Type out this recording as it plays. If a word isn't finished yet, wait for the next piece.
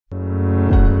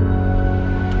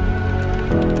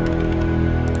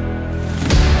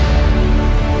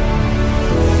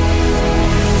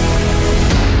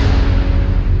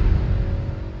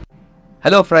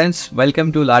Hello friends, welcome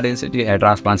to Densitae Hair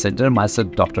Transplant Center.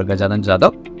 Myself Dr.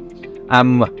 Jadhao.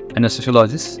 I'm an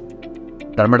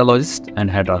anesthesiologist, dermatologist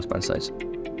and hair transplant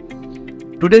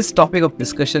surgeon. Today's topic of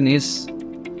discussion is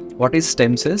what is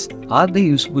stem cells? Are they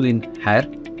useful in hair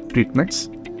treatments?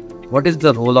 What is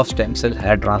the role of stem cell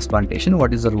hair transplantation?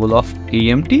 What is the role of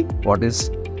AMT? What is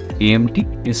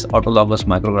AMT? Is autologous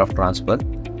micrograft transfer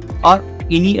or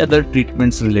any other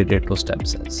treatments related to stem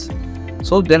cells?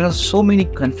 So there are so many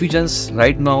confusions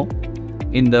right now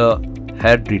in the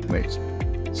hair treatments.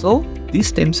 So these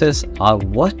stem cells are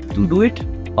what to do it,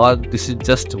 or this is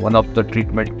just one of the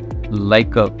treatment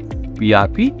like a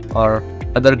PRP or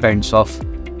other kinds of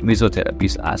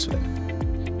mesotherapies as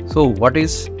well. So what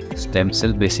is stem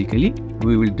cell basically?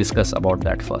 We will discuss about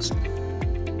that first.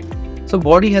 So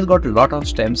body has got a lot of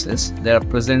stem cells. They are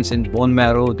present in bone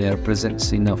marrow, they are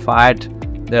present in a fat,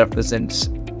 they are present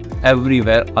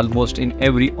everywhere, almost in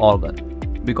every organ,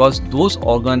 because those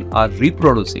organs are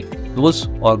reproducing, those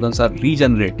organs are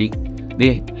regenerating.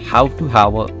 They have to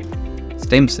have a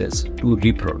stem cells to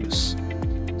reproduce.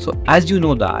 So as you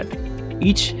know that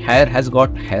each hair has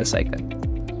got hair cycle.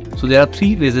 So there are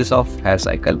three phases of hair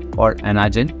cycle called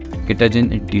anagen,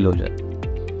 catagen and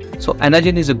telogen. So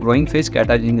anagen is a growing phase,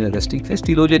 catagen is a resting phase,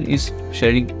 telogen is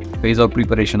shedding phase or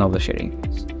preparation of the shedding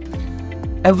phase.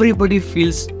 Everybody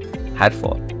feels hair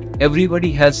fall.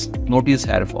 Everybody has noticed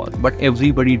hair fall, but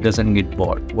everybody doesn't get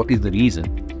bored. What is the reason?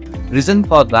 Reason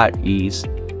for that is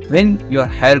when your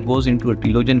hair goes into a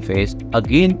telogen phase,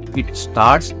 again it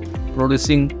starts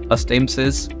producing a stem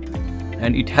cells,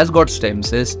 and it has got stem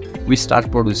cells. We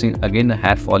start producing again a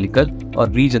hair follicle or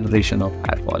regeneration of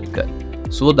hair follicle.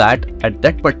 So that at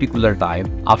that particular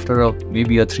time, after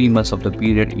maybe 3 months of the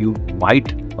period, you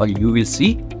might or you will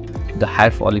see the hair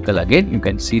follicle again. You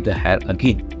can see the hair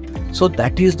again. So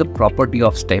that is the property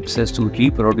of stem cells, to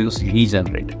reproduce,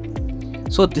 regenerate.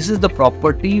 So this is the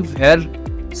property where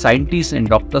scientists and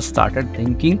doctors started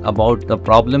thinking about the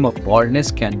problem of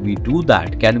baldness. Can we do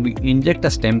that? Can we inject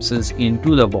the stem cells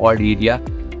into the bald area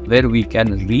where we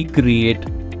can recreate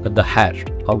the hair,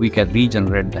 or we can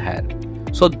regenerate the hair?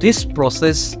 So this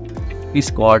process is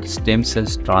called stem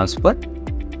cells transfer,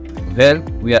 where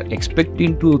we are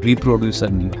expecting to reproduce a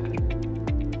new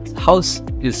hair. How is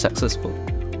successful?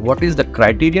 What is the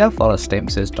criteria for a stem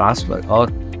cells transfer or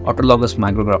autologous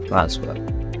micrograft transfer?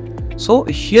 So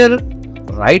here,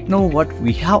 right now, what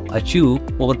we have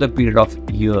achieved over the period of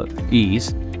year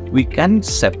is we can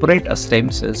separate a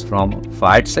stem cells from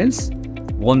fat cells,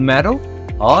 bone marrow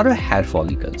or hair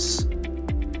follicles.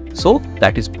 So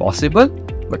that is possible,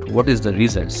 but what is the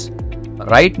results?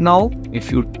 Right now,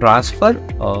 if you transfer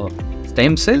a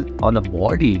stem cell on a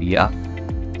body area,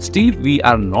 still we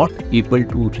are not able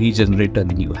to regenerate a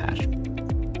new hair.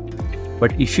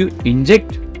 But if you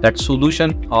inject that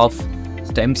solution of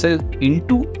stem cell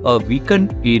into a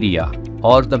weakened area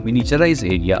or the miniaturized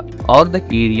area or the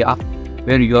area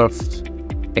where you are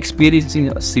experiencing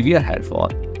a severe hair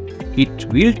fall, it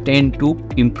will tend to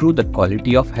improve the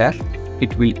quality of hair,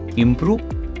 it will improve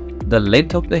the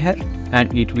length of the hair,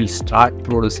 and it will start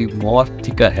producing more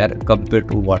thicker hair compared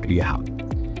to what we have.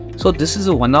 So this is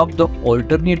one of the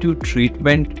alternative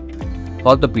treatment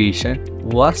for the patient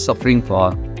who are suffering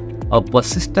for a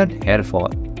persistent hair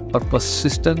fall or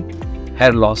persistent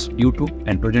hair loss due to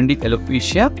androgenic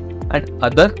alopecia and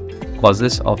other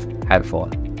causes of hair fall.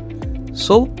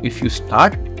 So if you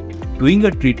start doing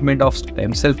a treatment of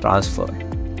stem cell transfer,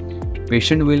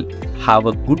 patient will have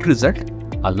a good result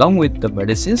along with the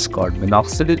medicines called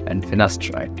minoxidil and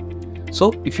finasteride.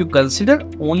 So if you consider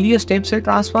only a stem cell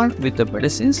transplant with the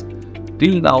medicines,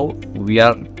 till now we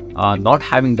are not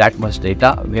having that much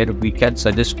data where we can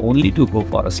suggest only to go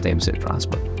for a stem cell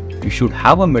transfer. You should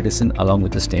have a medicine along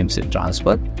with the stem cell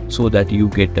transfer so that you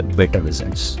get better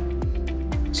results.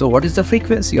 So what is the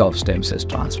frequency of stem cells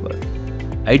transfer?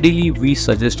 Ideally, we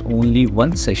suggest only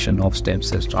one session of stem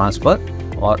cells transfer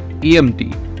or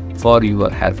AMT for your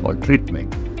hair fall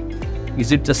treatment.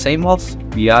 Is it the same of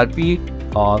PRP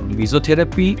or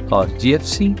mesotherapy or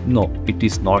GFC? No, it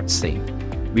is not same,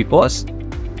 because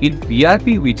in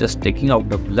PRP we just taking out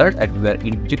the blood and we are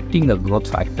injecting a growth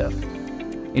factor.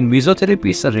 In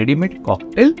mesotherapy, it's a ready-made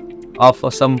cocktail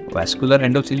of some vascular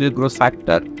endothelial growth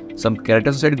factor, some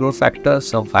keratinocyte growth factor,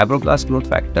 some fibroblast growth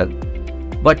factor.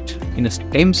 But in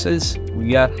stem cells,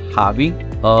 we are having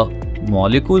a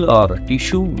molecule or a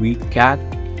tissue which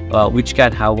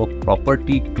can have a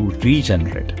property to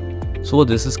regenerate. So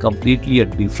this is completely a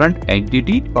different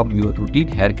entity from your routine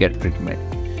hair care treatment.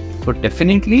 So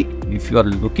definitely, if you are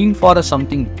looking for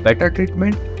something better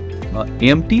treatment,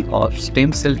 AMT or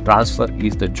stem cell transfer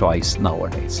is the choice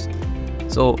nowadays.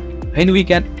 So when we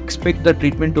can expect the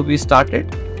treatment to be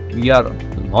started? We are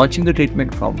launching the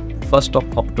treatment from 1st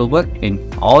of October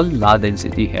in all large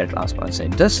density hair transplant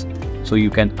centers, so you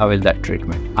can avail that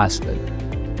treatment as well.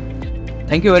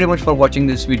 Thank you very much for watching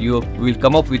this video. We will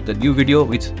come up with a new video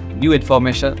with new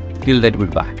information. Till then,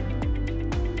 goodbye.